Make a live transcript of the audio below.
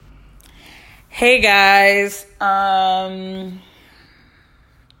Hey guys, so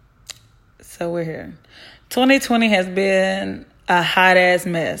we're here. 2020 has been a hot ass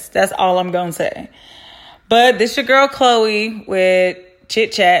mess. That's all I'm gonna say. But this your girl Chloe with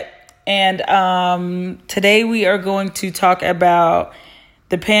Chit Chat, and today we are going to talk about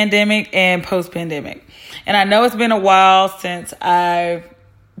the pandemic and post-pandemic. And I know it's been a while since I've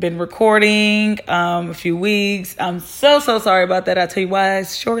been recording, a few weeks. I'm so sorry about that. I'll tell you why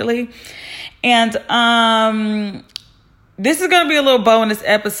shortly. And this is going to be a little bonus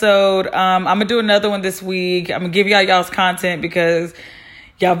episode. I'm going to do another one this week. I'm going to give y'all's content because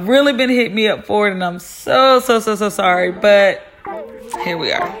y'all really been hitting me up for it. And I'm so sorry. But here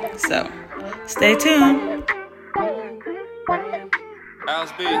we are. So stay tuned.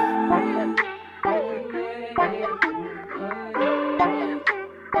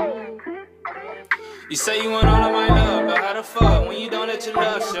 You say you want all of my love, but how the fuck when you don't let your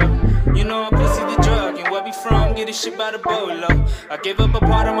love show? You know I'm pussy the drug, and where we from, get this shit by the bolo. I gave up a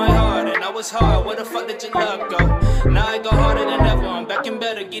part of my heart, and I was hard, where the fuck did your love go? Now I go harder than ever, I'm back and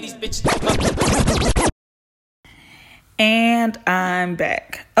better, get these bitches. And I'm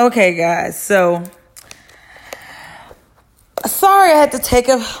back. Okay, guys, so sorry I had to take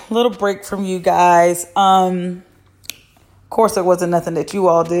a little break from you guys. Of course, it wasn't nothing that you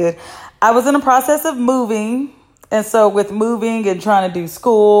all did. I was in the process of moving. And so with moving and trying to do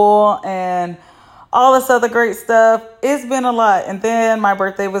school and all this other great stuff, it's been a lot. And then my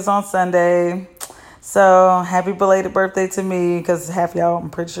birthday was on Sunday. So happy belated birthday to me, because half y'all I'm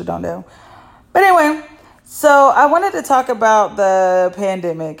pretty sure don't know. But anyway, so I wanted to talk about the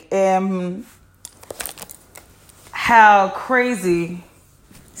pandemic and how crazy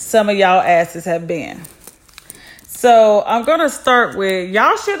some of y'all asses have been. So I'm going to start with,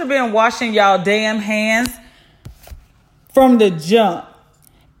 y'all should have been washing y'all damn hands from the jump.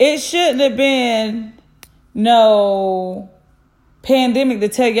 It shouldn't have been no pandemic to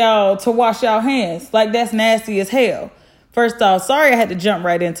tell y'all to wash y'all hands. Like, that's nasty as hell. First off, sorry I had to jump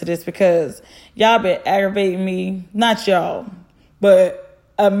right into this because y'all been aggravating me. Not y'all, but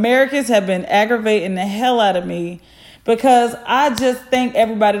Americans have been aggravating the hell out of me because I just think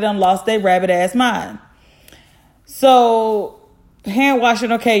everybody done lost their rabbit ass mind. So, hand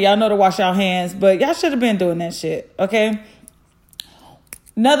washing, okay, y'all know to wash y'all hands, but y'all should have been doing that shit, okay?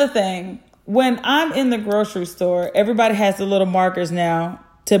 Another thing, when I'm in the grocery store, everybody has the little markers now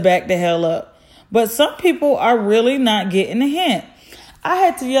to back the hell up. But some people are really not getting the hint. I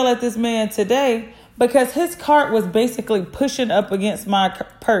had to yell at this man today because his cart was basically pushing up against my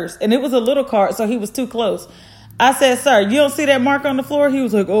purse. And it was a little cart, so he was too close. I said, sir, you don't see that mark on the floor? He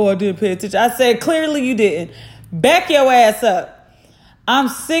was like, oh, I didn't pay attention. I said, clearly you didn't. Back your ass up. I'm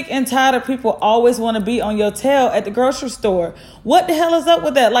sick and tired of people always want to be on your tail at the grocery store. What the hell is up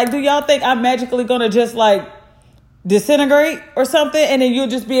with that? Like, do y'all think I'm magically going to just like disintegrate or something and then you'll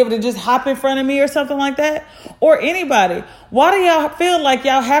just be able to just hop in front of me or something like that? Or anybody? Why do y'all feel like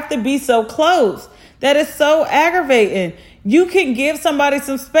y'all have to be so close? That is so aggravating. You can give somebody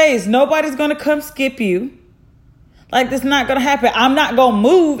some space. Nobody's going to come skip you. Like, that's not going to happen. I'm not going to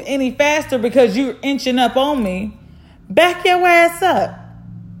move any faster because you're inching up on me. Back your ass up.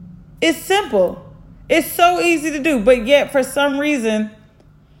 It's simple. It's so easy to do. But yet, for some reason,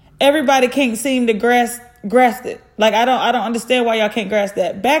 everybody can't seem to grasp it. Like, I don't understand why y'all can't grasp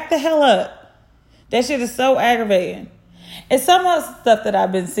that. Back the hell up. That shit is so aggravating. And some of the stuff that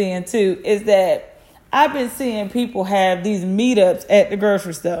I've been seeing, too, is that I've been seeing people have these meetups at the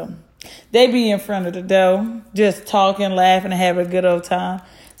grocery store. They be in front of the door, just talking, laughing, and having a good old time.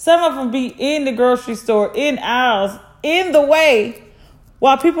 Some of them be in the grocery store, in aisles, in the way,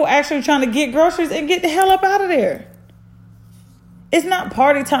 while people actually trying to get groceries and get the hell up out of there. It's not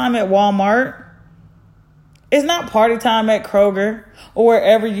party time at Walmart. It's not party time at Kroger or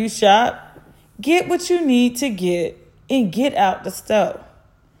wherever you shop. Get what you need to get and get out the store.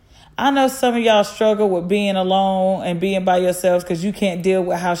 I know some of y'all struggle with being alone and being by yourselves because you can't deal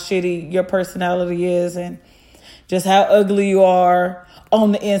with how shitty your personality is and just how ugly you are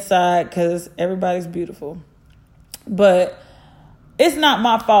on the inside, because everybody's beautiful. But it's not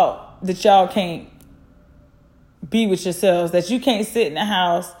my fault that y'all can't be with yourselves, that you can't sit in the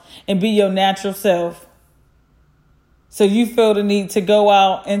house and be your natural self. So you feel the need to go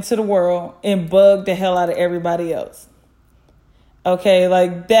out into the world and bug the hell out of everybody else. Okay,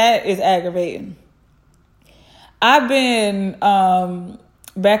 like, that is aggravating. I've been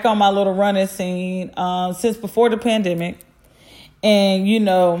back on my little running scene since before the pandemic. And, you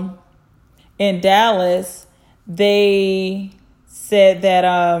know, in Dallas, they said that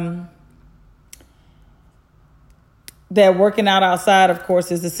that working out outside, of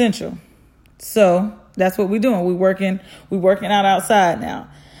course, is essential. So that's what we're doing. We working out outside now.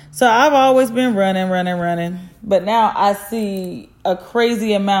 So I've always been running. But now I see a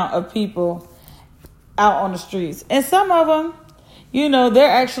crazy amount of people out on the streets. And some of them, they're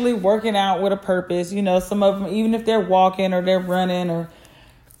actually working out with a purpose. Some of them, even if they're walking or they're running or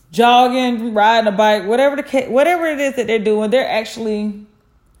jogging, riding a bike, whatever it is that they're doing, they're actually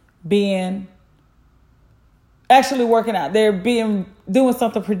working out. They're doing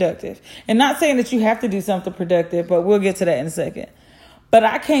something productive. And not saying that you have to do something productive, but we'll get to that in a second. But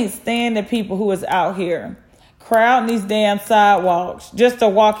I can't stand the people who is out here crowding these damn sidewalks just to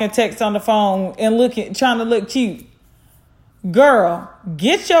walk and text on the phone and trying to look cute. Girl,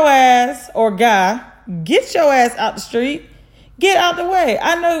 get your ass, or guy, get your ass out the street. Get out the way.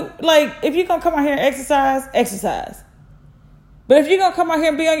 I know, if you're going to come out here and exercise. But if you're going to come out here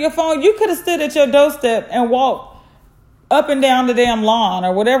and be on your phone, you could have stood at your doorstep and walked up and down the damn lawn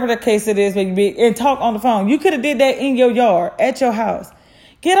or whatever the case it is, and talk on the phone. You could have did that in your yard, at your house.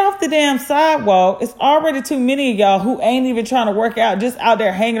 Get off the damn sidewalk. It's already too many of y'all who ain't even trying to work out, just out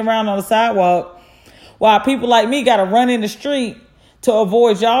there hanging around on the sidewalk, while people like me got to run in the street to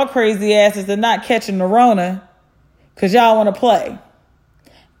avoid y'all crazy asses and not catching the Rona because y'all want to play.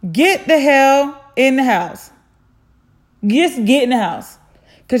 Get the hell in the house. Just get in the house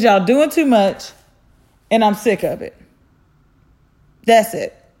because y'all doing too much and I'm sick of it. That's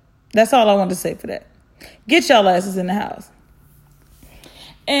it. That's all I want to say for that. Get y'all asses in the house.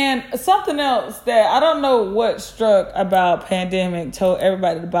 And something else that I don't know what struck about pandemic told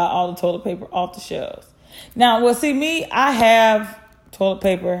everybody to buy all the toilet paper off the shelves. Now, well, see me, I have toilet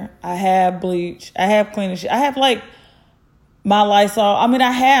paper. I have bleach. I have cleaning shit. I have my Lysol.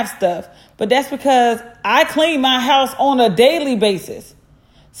 I have stuff. But that's because I clean my house on a daily basis.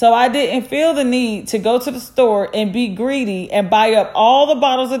 So I didn't feel the need to go to the store and be greedy and buy up all the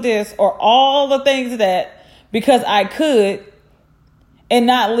bottles of this or all the things of that because I could, and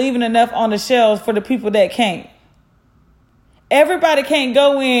not leaving enough on the shelves for the people that can't. Everybody can't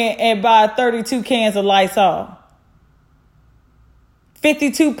go in and buy 32 cans of Lysol,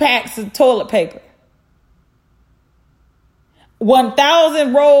 52 packs of toilet paper,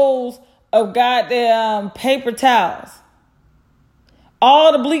 1,000 rolls of goddamn paper towels,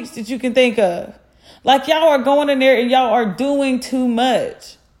 all the bleach that you can think of. Y'all are going in there and y'all are doing too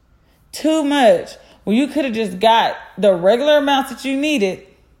much. Too much. Well, you could have just got the regular amounts that you needed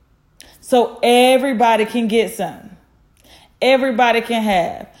so everybody can get some. Everybody can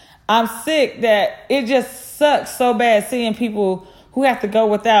have. I'm sick that it just sucks so bad seeing people who have to go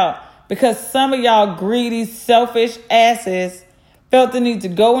without because some of y'all greedy, selfish asses felt the need to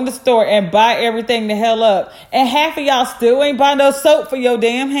go in the store and buy everything the hell up. And half of y'all still ain't buy no soap for your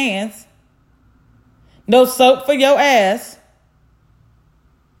damn hands. No soap for your ass.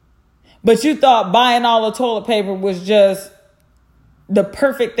 But you thought buying all the toilet paper was just the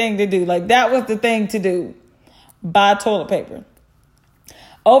perfect thing to do. That was the thing to do. Buy toilet paper.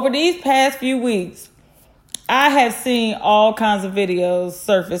 Over these past few weeks, I have seen all kinds of videos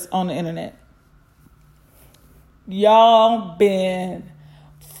surface on the internet. Y'all been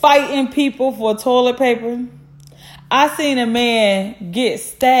fighting people for toilet paper. I seen a man get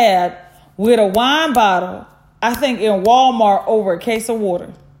stabbed with a wine bottle, I think in Walmart, over a case of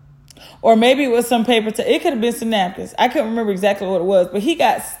water. Or maybe it was some paper. It could have been some napkins. I couldn't remember exactly what it was. But he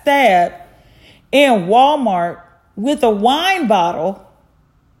got stabbed in Walmart with a wine bottle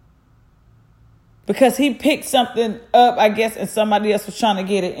because he picked something up, I guess, and somebody else was trying to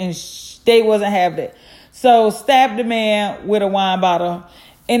get it and they wasn't having it. So stabbed the man with a wine bottle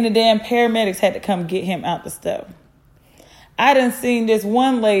and the damn paramedics had to come get him out the stuff. I done seen this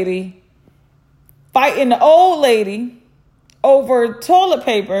one lady fighting the old lady over toilet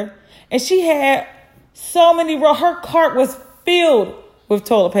paper, and she had so many rolls. Her cart was filled with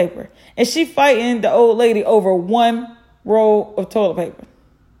toilet paper, and she fighting the old lady over one roll of toilet paper.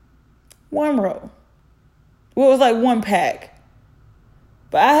 One roll. Well, it was like one pack.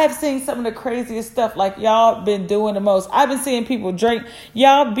 But I have seen some of the craziest stuff. Y'all been doing the most. I've been seeing people drink.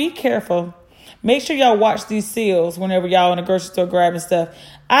 Y'all be careful. Make sure y'all watch these seals whenever y'all in the grocery store grabbing stuff.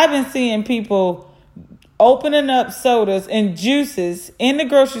 I've been seeing people opening up sodas and juices in the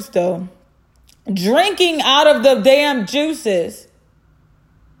grocery store, drinking out of the damn juices.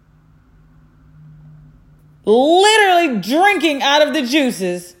 Literally drinking out of the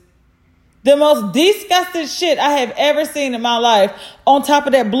juices. The most disgusting shit I have ever seen in my life, on top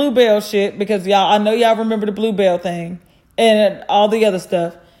of that Bluebell shit, because I know y'all remember the Bluebell thing and all the other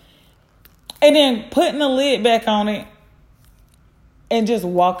stuff. And then putting the lid back on it and just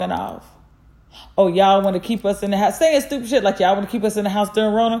walking off. Oh, y'all want to keep us in the house. Saying stupid shit like y'all want to keep us in the house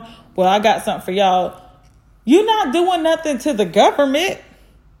during Rona. Well, I got something for y'all. You're not doing nothing to the government.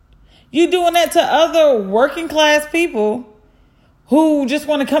 You doing that to other working class people who just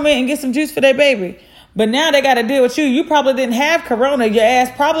want to come in and get some juice for their baby. But now they got to deal with you. You probably didn't have corona. Your ass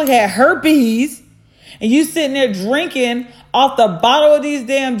probably had herpes. And you sitting there drinking off the bottle of these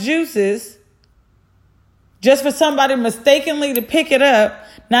damn juices just for somebody mistakenly to pick it up,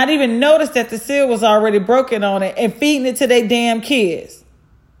 not even notice that the seal was already broken on it, and feeding it to their damn kids.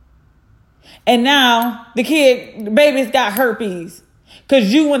 And now the baby's got herpes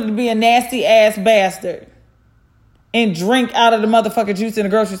because you wanted to be a nasty ass bastard and drink out of the motherfucking juice in the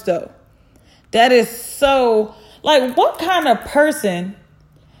grocery store. That is so, like, what kind of person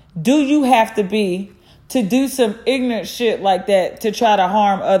do you have to be to do some ignorant shit like that to try to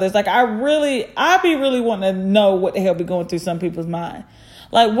harm others? Like, I be really wanting to know what the hell be going through some people's mind.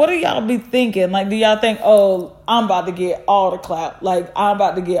 Like, what do y'all be thinking? Like, do y'all think, oh, I'm about to get all the clout. Like, I'm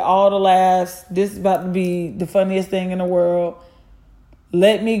about to get all the laughs. This is about to be the funniest thing in the world.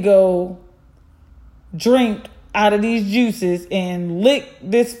 Let me go drink out of these juices and lick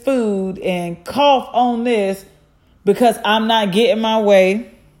this food and cough on this because I'm not getting my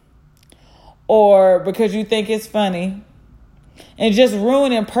way. Or because you think it's funny, and just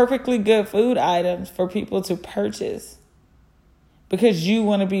ruining perfectly good food items for people to purchase because you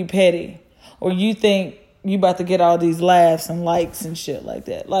want to be petty, or you think you about to get all these laughs and likes and shit like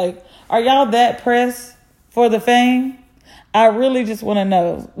that. Like, are y'all that pressed for the fame? I really just want to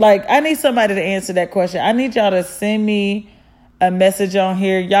know. Like, I need somebody to answer that question. I need y'all to send me a message on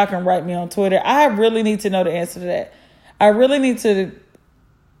here. Y'all can write me on Twitter. I really need to know the answer to that. I really need to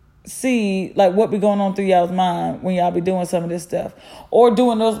see like what be going on through y'all's mind when y'all be doing some of this stuff, or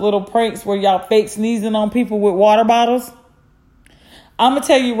doing those little pranks where y'all fake sneezing on people with water bottles. I'm gonna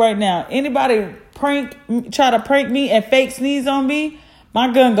tell you right now, anybody try to prank me and fake sneeze on me,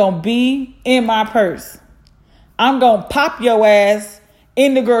 my gun gonna be in my purse. I'm gonna pop your ass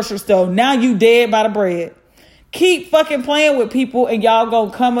in the grocery store. Now you dead by the bread. Keep fucking playing with people and y'all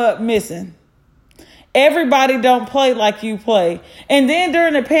gonna come up missing. Everybody don't play like you play. And then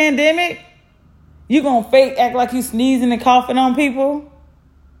during the pandemic, you gonna fake act like you sneezing and coughing on people?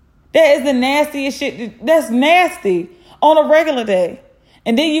 That is the nastiest shit. That's nasty on a regular day.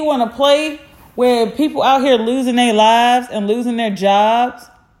 And then you want to play where people out here losing their lives and losing their jobs.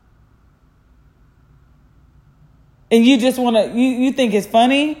 And you just want to, you think it's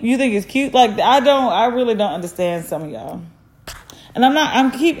funny? You think it's cute? Like, I really don't understand some of y'all. And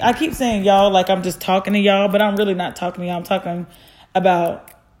I keep saying y'all like I'm just talking to y'all, but I'm really not talking to y'all. I'm talking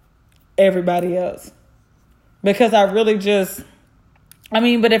about everybody else. Because I really just,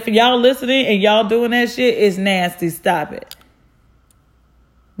 but if y'all listening and y'all doing that shit, it's nasty. Stop it.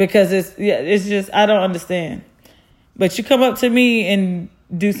 Because it's just, I don't understand. But you come up to me and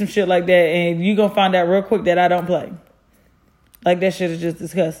do some shit like that, and you gonna find out real quick that I don't play. Like, that shit is just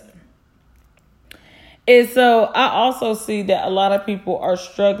disgusting. And so I also see that a lot of people are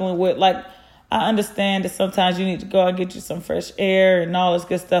struggling with, like, I understand that sometimes you need to go and get you some fresh air and all this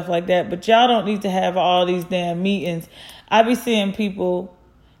good stuff like that. But y'all don't need to have all these damn meetings. I be seeing people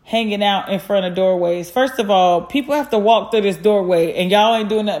hanging out in front of doorways. First of all, people have to walk through this doorway, and y'all ain't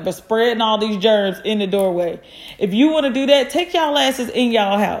doing nothing but spreading all these germs in the doorway. If you want to do that, take y'all asses in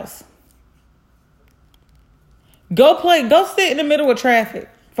y'all house. Go sit in the middle of traffic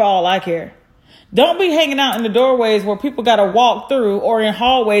for all I care. Don't be hanging out in the doorways where people got to walk through, or in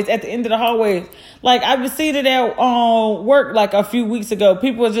hallways at the end of the hallways. Like, I've seen it at work like a few weeks ago.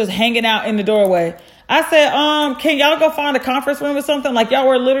 People were just hanging out in the doorway. I said, can y'all go find a conference room or something? Like, y'all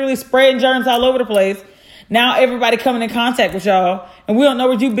were literally spreading germs all over the place. Now everybody coming in contact with y'all, and we don't know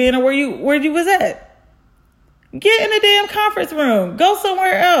where you been or where you was at. Get in a damn conference room. Go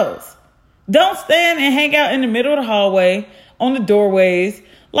somewhere else. Don't stand and hang out in the middle of the hallway on the doorways.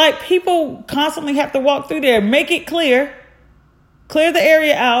 Like, people constantly have to walk through there. Make it clear. Clear the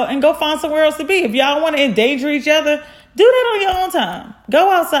area out and go find somewhere else to be. If y'all want to endanger each other, do that on your own time. Go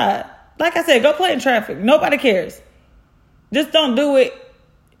outside. Like I said, go play in traffic. Nobody cares. Just don't do it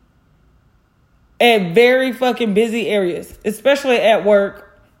at very fucking busy areas, especially at work,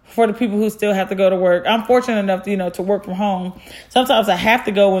 for the people who still have to go to work. I'm fortunate enough to work from home. Sometimes I have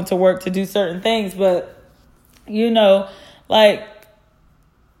to go into work to do certain things, but like,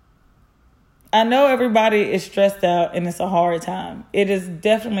 I know everybody is stressed out and it's a hard time. It is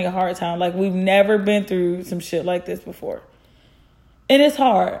definitely a hard time. Like, we've never been through some shit like this before. And it's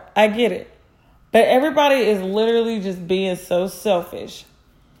hard. I get it. But everybody is literally just being so selfish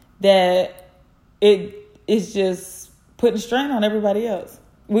that it is just putting strain on everybody else.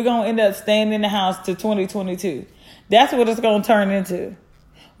 we're going to end up staying in the house to 2022. That's what it's going to turn into.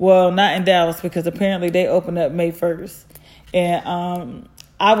 Well, not in Dallas, because apparently they open up May 1st. And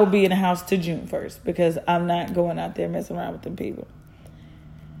I will be in the house to June 1st, because I'm not going out there messing around with them people.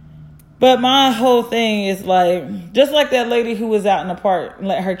 But my whole thing is like, just like that lady who was out in the park and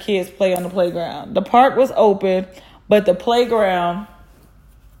let her kids play on the playground. The park was open, but the playground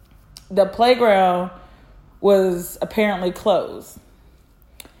was apparently closed.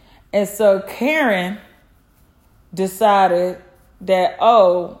 And so Karen decided that,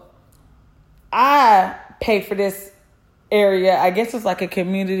 I pay for this area. I guess it's like a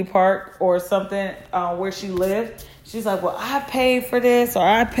community park or something where she lived. She's like, well, I pay for this, or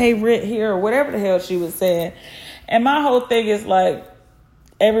I pay rent here, or whatever the hell she was saying. And my whole thing is like,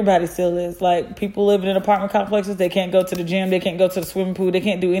 everybody still is. Like, people living in apartment complexes, they can't go to the gym, they can't go to the swimming pool, they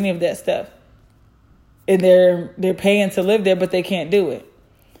can't do any of that stuff. And they're paying to live there, but they can't do it.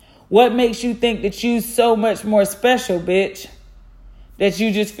 What makes you think that you so much more special, bitch? That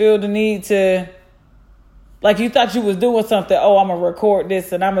you just feel the need to, like, you thought you was doing something. Oh, I'm going to record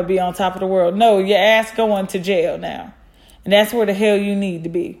this and I'm going to be on top of the world. No, your ass going to jail now. And that's where the hell you need to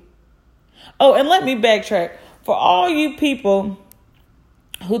be. Oh, and let me backtrack. For all you people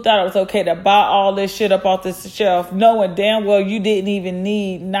who thought it was okay to buy all this shit up off this shelf, knowing damn well you didn't even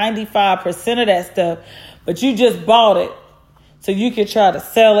need 95% of that stuff, but you just bought it so you could try to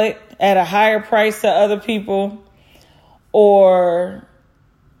sell it at a higher price to other people, or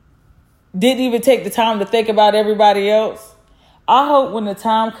didn't even take the time to think about everybody else. I hope when the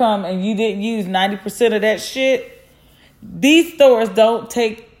time comes and you didn't use 90% of that shit, these stores don't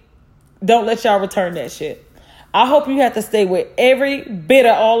let y'all return that shit. I hope you have to stay with every bit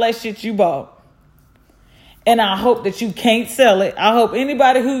of all that shit you bought. And I hope that you can't sell it. I hope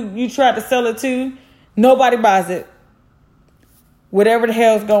anybody who you tried to sell it to, nobody buys it. Whatever the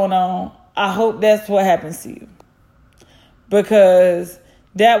hell's going on, I hope that's what happens to you. Because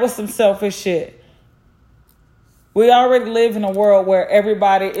that was some selfish shit. We already live in a world where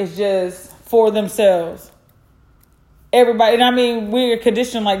everybody is just for themselves. Everybody, and I mean, we're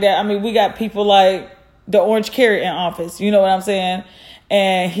conditioned like that. I mean, we got people like the Orange Carrot in office. You know what I'm saying?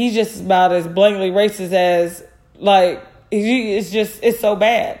 And he's just about as blatantly racist as, like, it's so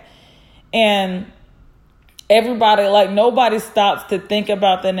bad. And everybody, like, nobody stops to think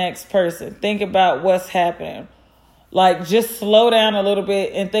about the next person. Think about what's happening. Like, just slow down a little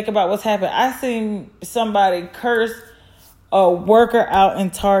bit and think about what's happening. I seen somebody curse a worker out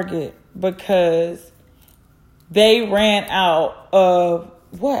in Target because they ran out of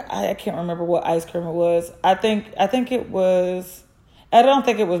what? I can't remember what ice cream it was. I think it was, I don't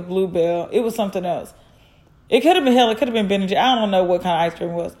think it was Bluebell. It was something else. It could have been it could have been Ben & Jerry's. I don't know what kind of ice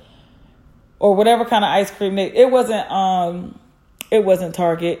cream it was. Or whatever kind of ice cream it wasn't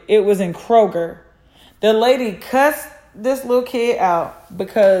Target. It was in Kroger. The lady cussed this little kid out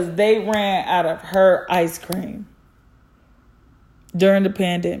because they ran out of her ice cream during the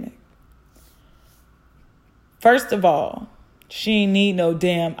pandemic. First of all, she didn't need no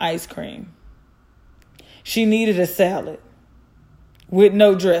damn ice cream. She needed a salad with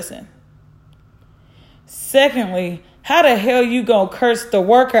no dressing. Secondly, how the hell you gonna curse the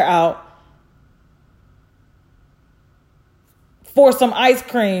worker out for some ice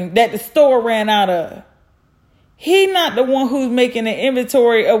cream that the store ran out of? He not the one who's making an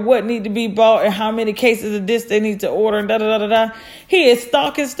inventory of what need to be bought and how many cases of this they need to order and da-da-da-da-da. He is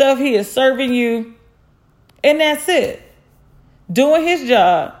stocking stuff. He is serving you. And that's it. Doing his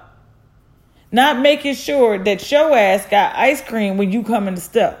job. Not making sure that your ass got ice cream when you come in the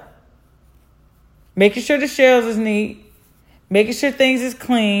store. Making sure the shelves is neat. Making sure things is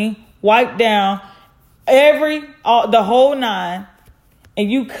clean. Wiped down. The whole nine.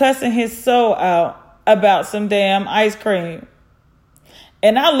 And you cussing his soul out about some damn ice cream.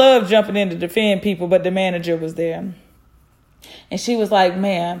 And I love jumping in to defend people, but the manager was there. And she was like,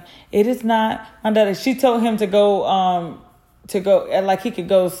 ma'am, it is not under. She told him to go, like he could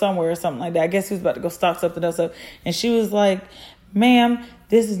go somewhere or something like that. I guess he was about to go stock something else up. And she was like, ma'am,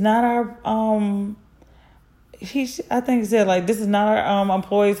 this is not our, I think he said, like, this is not our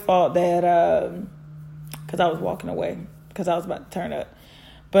employee's fault that, because I was walking away, because I was about to turn up.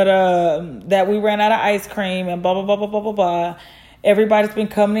 But that we ran out of ice cream and blah, blah, blah, blah, blah, blah, blah. Everybody's been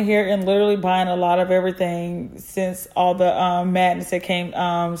coming here and literally buying a lot of everything since all the madness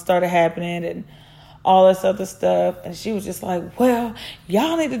that started happening and all this other stuff. And she was just like, well,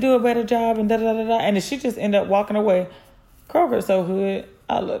 y'all need to do a better job and da-da-da-da. And then she just ended up walking away. Kroger's so hood.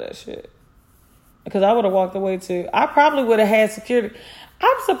 I love that shit. Because I would have walked away too. I probably would have had security.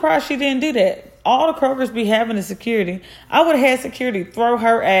 I'm surprised she didn't do that. all the Krogers be having the security. I would have had security throw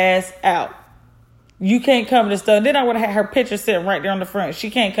her ass out. You can't come to the store. Then I would have had her picture sitting right there on the front. She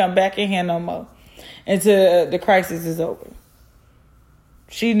can't come back in here no more until the crisis is over.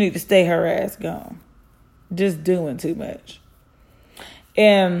 She need to stay her ass gone. Just doing too much.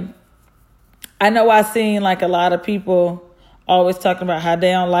 And I know I seen like a lot of people always talking about how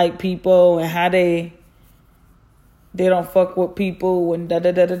they don't like people and how they don't fuck with people and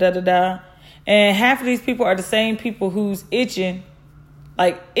da-da-da-da-da-da. And half of these people are the same people who's itching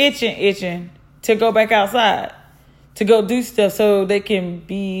to go back outside, to go do stuff so they can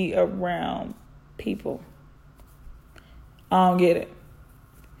be around people. I don't get it.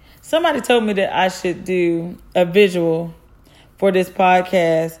 Somebody told me that I should do a visual for this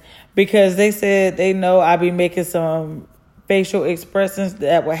podcast because they said they know I be making some facial expressions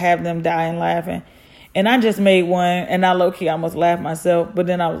that would have them dying laughing. And I just made one and I low-key almost laughed myself. But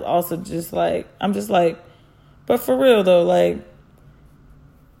then I was also just like, but for real though, like,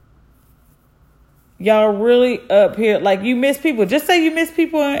 y'all really up here, like you miss people. Just say you miss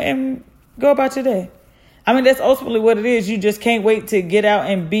people and go about your day. I mean, that's ultimately what it is. You just can't wait to get out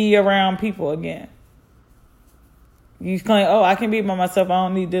and be around people again. You claim, oh, I can be by myself. I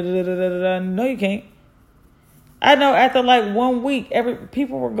don't need da-da-da-da-da-da. No, you can't. I know after like 1 week,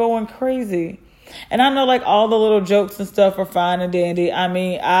 people were going crazy. And I know like all the little jokes and stuff are fine and dandy. I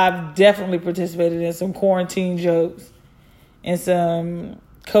mean, I've definitely participated in some quarantine jokes and some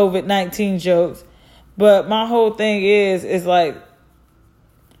COVID-19 jokes. But my whole thing is like,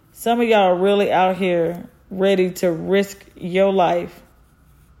 some of y'all are really out here ready to risk your life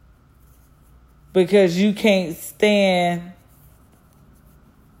because you can't stand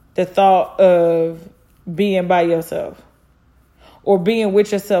the thought of being by yourself or being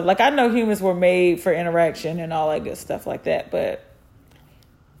with yourself. Like, I know humans were made for interaction and all that good stuff like that, but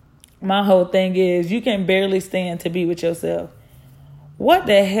my whole thing is you can barely stand to be with yourself. What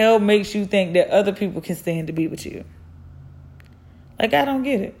the hell makes you think that other people can stand to be with you? Like, I don't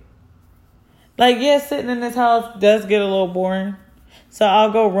get it. Like, yeah, sitting in this house does get a little boring. So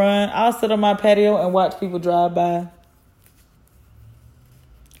I'll go run. I'll sit on my patio and watch people drive by.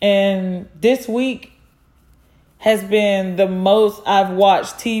 And this week has been the most I've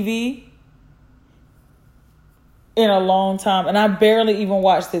watched TV in a long time. And I barely even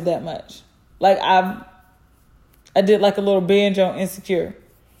watched it that much. Like, I did like a little binge on Insecure.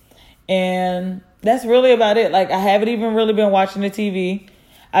 And that's really about it. Like, I haven't even really been watching the TV.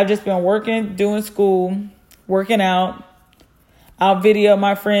 I've just been working, doing school, working out. I'll video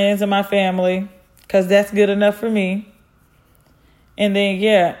my friends and my family because that's good enough for me. And then,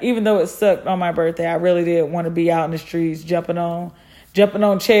 yeah, even though it sucked on my birthday, I really did want to be out in the streets, jumping on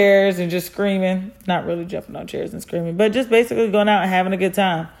chairs and just screaming. Not really jumping on chairs and screaming, but just basically going out and having a good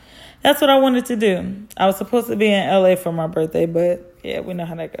time. That's what I wanted to do. I was supposed to be in LA for my birthday, but yeah, we know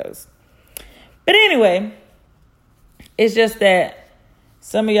how that goes. But anyway, it's just that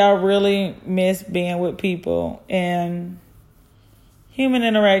some of y'all really miss being with people, and human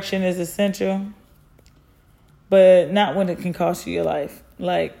interaction is essential, but not when it can cost you your life.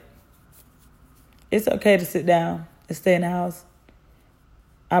 Like, it's okay to sit down and stay in the house.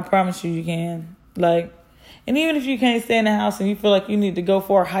 I promise you can. Like, and even if you can't stay in the house and you feel like you need to go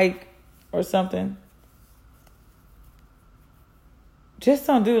for a hike or something, just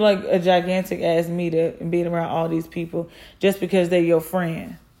don't do like a gigantic ass meetup and being around all these people just because they're your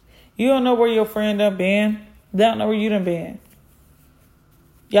friend. You don't know where your friend done been. They don't know where you done been.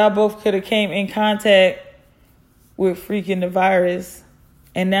 Y'all both could have came in contact with freaking the virus,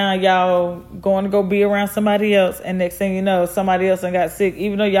 and now y'all going to go be around somebody else, and next thing you know, somebody else done got sick.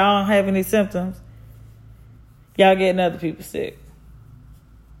 Even though y'all don't have any symptoms, y'all getting other people sick.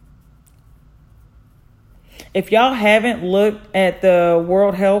 If y'all haven't looked at the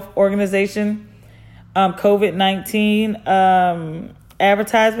World Health Organization COVID-19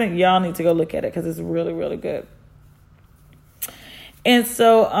 advertisement, y'all need to go look at it because it's really, really good. And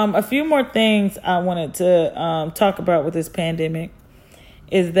so a few more things I wanted to talk about with this pandemic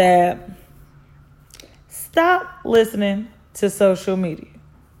is that stop listening to social media.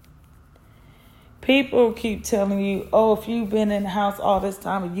 People keep telling you, oh, if you've been in the house all this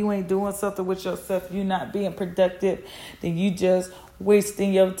time and you ain't doing something with yourself, you're not being productive, then you just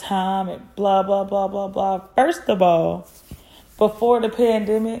wasting your time and blah, blah, blah, blah, blah. First of all, before the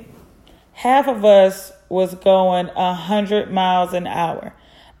pandemic, half of us was going 100 miles an hour.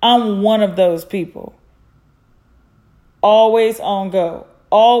 I'm one of those people. Always on go.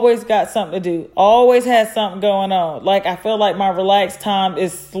 Always got something to do. Always had something going on. Like, I feel like my relaxed time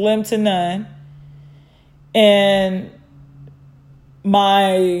is slim to none. And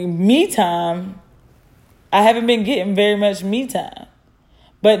my me time, I haven't been getting very much me time.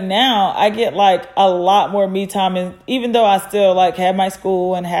 But now I get like a lot more me time. And even though I still like have my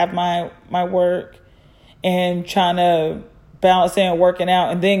school and have my work and trying to balance in working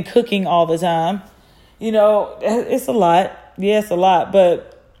out and then cooking all the time, you know, it's a lot. Yeah, it's a lot.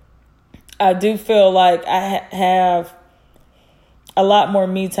 But I do feel like I have a lot more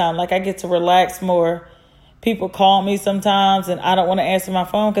me time. Like I get to relax more. People call me sometimes and I don't want to answer my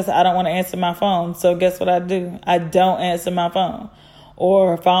phone because I don't want to answer my phone. So guess what I do? I don't answer my phone.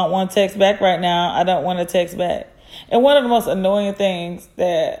 Or if I don't want to text back right now, I don't want to text back. And one of the most annoying things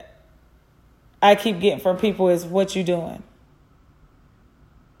that I keep getting from people is, what you doing?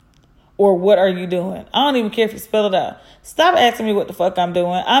 Or what are you doing? I don't even care if you spell it out. Stop asking me what the fuck I'm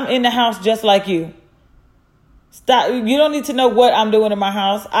doing. I'm in the house just like you. Stop. You don't need to know what I'm doing in my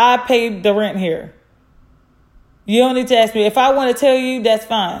house. I paid the rent here. You don't need to ask me. If I want to tell you, that's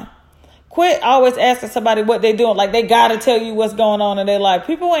fine. Quit always asking somebody what they're doing. Like they got to tell you what's going on in their life.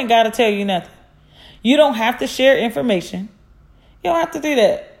 People ain't got to tell you nothing. You don't have to share information. You don't have to do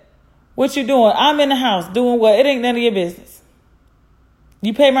that. What you doing? I'm in the house doing what? It ain't none of your business.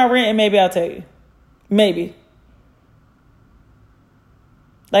 You pay my rent and maybe I'll tell you. Maybe.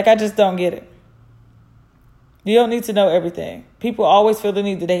 Like I just don't get it. You don't need to know everything. People always feel the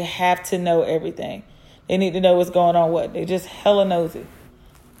need that they have to know everything. They need to know what's going on. What? They just hella nosy.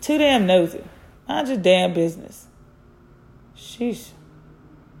 Too damn nosy. Mind your damn business. Sheesh.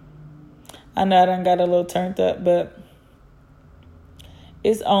 I know I done got a little turned up, but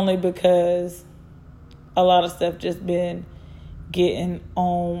it's only because a lot of stuff just been getting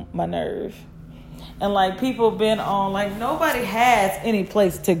on my nerve. And like people been on, like nobody has any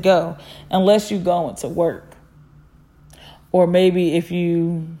place to go unless you going to work. Or maybe if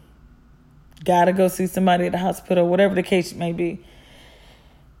you gotta go see somebody at the hospital, whatever the case may be.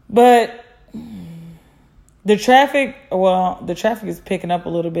 But the traffic is picking up a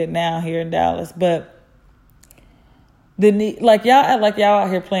little bit now here in Dallas, but y'all act like y'all out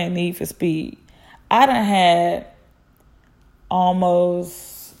here playing Need for Speed. I done had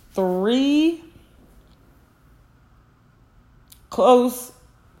almost 3 close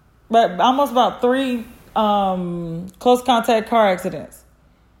contact car accidents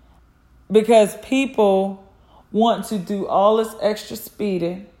because people want to do all this extra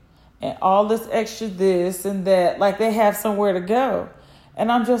speeding and all this extra this and that, like they have somewhere to go. And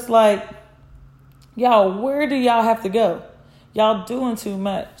I'm just like, y'all, where do y'all have to go? Y'all doing too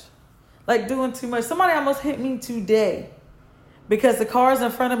much. Like doing too much. Somebody almost hit me today because the cars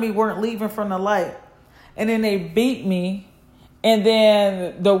in front of me weren't leaving from the light. And then they beat me. And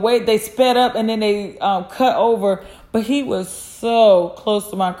then the way they sped up and then they cut over. But he was so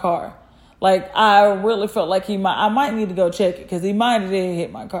close to my car. Like, I really felt like I might need to go check it because he might have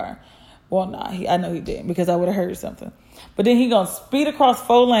hit my car. Well, nah, I know he didn't because I would have heard something. But then he going to speed across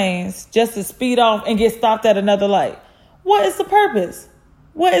 4 lanes just to speed off and get stopped at another light. What is the purpose?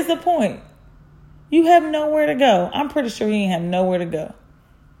 What is the point? You have nowhere to go. I'm pretty sure he ain't have nowhere to go.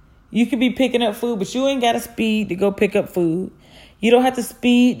 You could be picking up food, but you ain't got to speed to go pick up food. You don't have to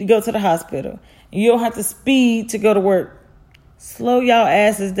speed to go to the hospital. You don't have to speed to go to work. Slow y'all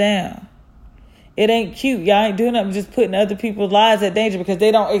asses down. It ain't cute. Y'all ain't doing nothing, just putting other people's lives at danger because they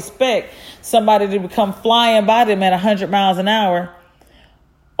don't expect somebody to come flying by them at 100 miles an hour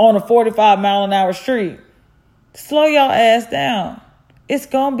on a 45 mile an hour street. Slow y'all ass down. It's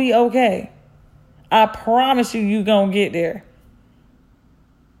going to be okay. I promise you going to get there.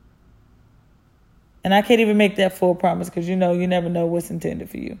 And I can't even make that full promise because you never know what's intended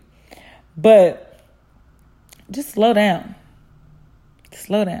for you. But just slow down.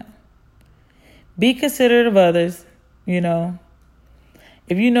 Slow down. Be considerate of others,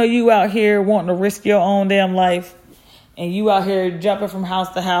 If you out here wanting to risk your own damn life and you out here jumping from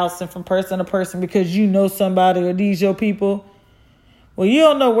house to house and from person to person because you know somebody or these your people, well, you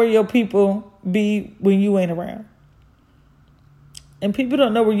don't know where your people be when you ain't around. And people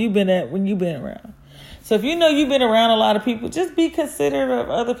don't know where you've been at when you've been around. So if you've been around a lot of people, just be considerate of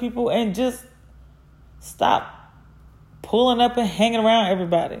other people and just stop pulling up and hanging around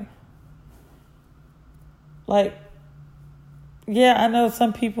everybody. Like, yeah, I know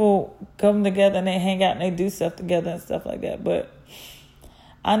some people come together and they hang out and they do stuff together and stuff like that. But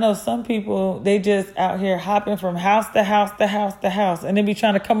I know some people, they just out here hopping from house to house to house to house. And they be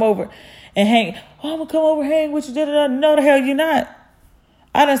trying to come over and hang. Oh, I'm going to come over, hang with you. No, the hell you're not.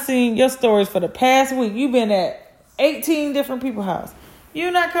 I done seen your stories for the past week. You've been at 18 different people's house. You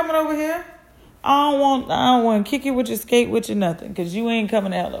not coming over here. I don't want to kick it with you, skate with you, nothing, because you ain't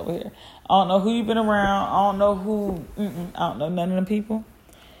coming out over here. I don't know who you been around. I don't know who. I don't know none of them people.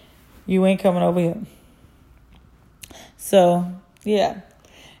 You ain't coming over here. So, yeah.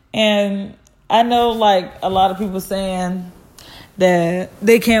 And I know, like, a lot of people saying that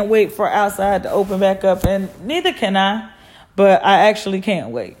they can't wait for outside to open back up, and neither can I, but I actually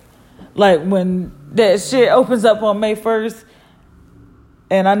can't wait. Like, when that shit opens up on May 1st,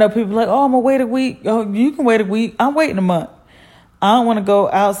 and I know people like, oh, I'm going to wait a week. Oh, you can wait a week. I'm waiting a month. I don't want to go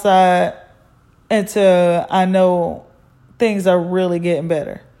outside until I know things are really getting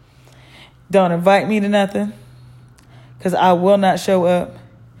better. Don't invite me to nothing, because I will not show up.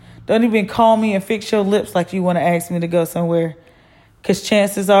 Don't even call me and fix your lips like you want to ask me to go somewhere, because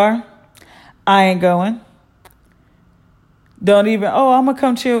chances are I ain't going. Don't even, oh, I'm going to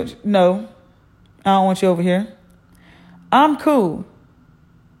come chill. No, I don't want you over here. I'm cool.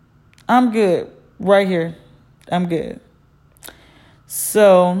 I'm good right here. I'm good.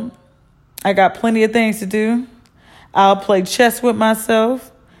 So I got plenty of things to do. I'll play chess with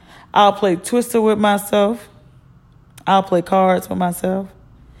myself. I'll play Twister with myself. I'll play cards with myself.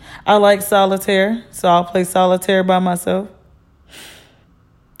 I like solitaire, so I'll play solitaire by myself.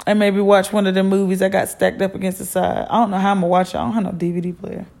 And maybe watch one of the movies I got stacked up against the side. I don't know how I'm going to watch it. I don't have no DVD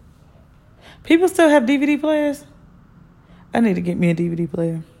player. People still have DVD players? I need to get me a DVD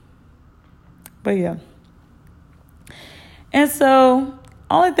player. But yeah. And so,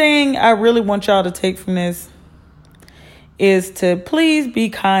 only thing I really want y'all to take from this is to please be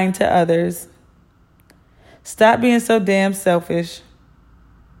kind to others. Stop being so damn selfish.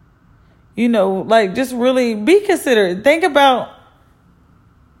 You know, like, just really be considerate.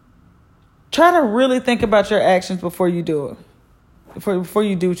 Try to really think about your actions before you do it. Before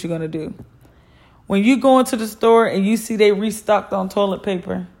you do what you're going to do. When you go into the store and you see they restocked on toilet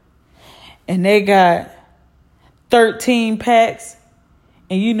paper and they got 13 packs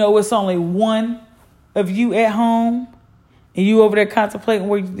and you know it's only one of you at home and you over there contemplating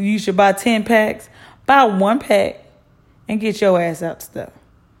where you should buy 10 packs, buy 1 pack and get your ass out the stuff.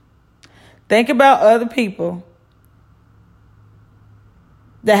 Think about other people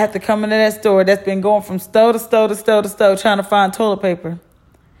that have to come into that store that's been going from store to store to store to store trying to find toilet paper.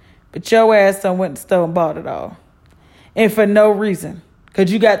 But your ass done went to the store and bought it all. And for no reason.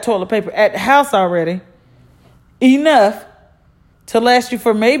 Because you got toilet paper at the house already. Enough to last you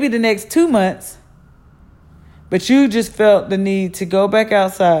for maybe the next 2 months. But you just felt the need to go back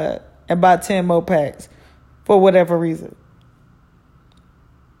outside and buy 10 more packs. For whatever reason.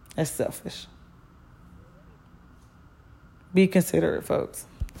 That's selfish. Be considerate, folks.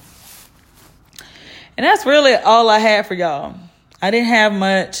 And that's really all I had for y'all. I didn't have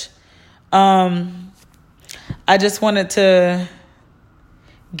much. I just wanted to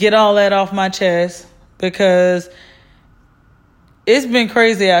get all that off my chest because it's been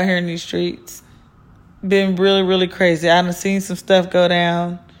crazy out here in these streets. Been really, really crazy. I done seen some stuff go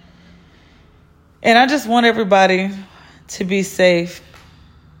down. And I just want everybody to be safe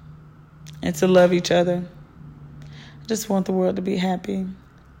and to love each other. I just want the world to be happy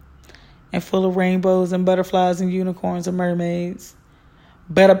and full of rainbows and butterflies and unicorns and mermaids.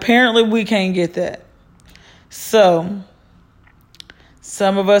 But apparently we can't get that. So,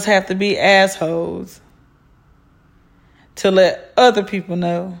 some of us have to be assholes to let other people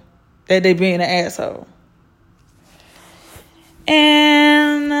know that they being an asshole.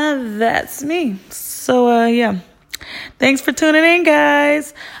 And that's me. So, yeah. Thanks for tuning in,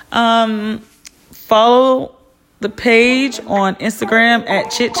 guys. Follow the page on Instagram at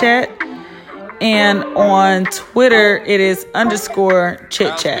Chit Chat. And on Twitter, it is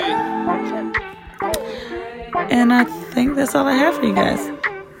 _Chit Chat. And I think that's all I have for you guys.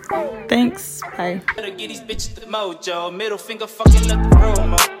 Thanks. Bye. Get these bitches the mojo. Middle finger fucking up the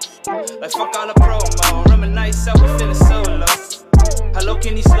promo. Like fuck all the promo. Reminisce, I was feeling so low. How low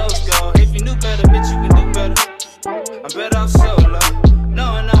can these slows go? If you knew better, bitch, you can do better. I'm better off solo. No,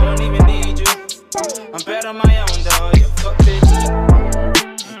 I don't even need you. I'm better on my own, dog. Yeah, fuck bitches.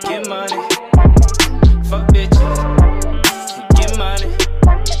 Get money. Fuck bitches, get money.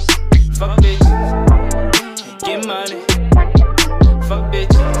 Fuck bitches, get money. Fuck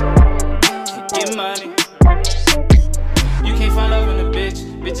bitches, get money. You can't find love in a bitch.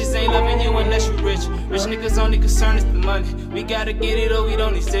 Bitches ain't loving you unless you rich. Rich niggas only concern is the money. We gotta get it or we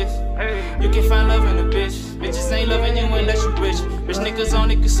don't exist. You can find love in a bitch. Bitches ain't loving you unless you rich. Rich niggas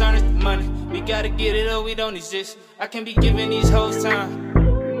only concern is the money. We gotta get it or we don't exist. I can be giving these hoes time.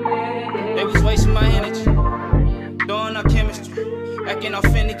 They was wasting my energy, doing our chemistry, acting all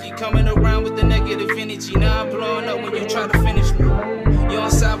finicky, coming around with the negative energy. Now I'm blowing up when you try to finish me. You on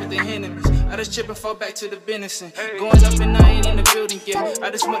side with the enemies. I just chip and fall back to the business and going up and I ain't in the building yet. I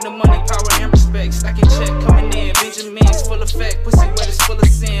just want the money, power, and respect. Stacking check coming in, Benjamin's full of fact. Pussy wet is full of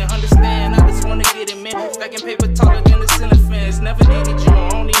sin. Understand, I just wanna get it, man. Stacking paper taller than the ceiling fence. Never needed you,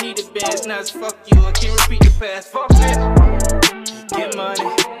 I only needed bands. Now it's fuck you, I can't repeat the past. Fuck it. Get money.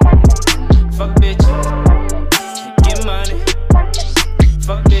 Fuck bitches. Get money.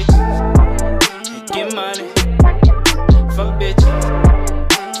 Fuck bitches. Get money. Fuck bitches.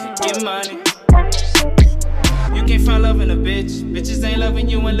 Get money. You can't find love in a bitch. Bitches ain't loving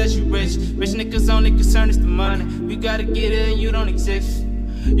you unless you rich. Rich niggas only concern is the money. We gotta get it and you don't exist.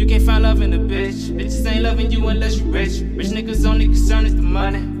 You can't find love in a bitch. Bitches ain't loving you unless you rich. Rich niggas only concern is the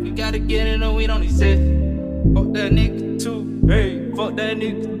money. We gotta get it and we don't exist. Fuck that nigga too, hey. Fuck that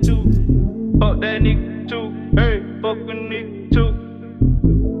nigga too. Fuck that nigga too, hey. Fuck a nigga.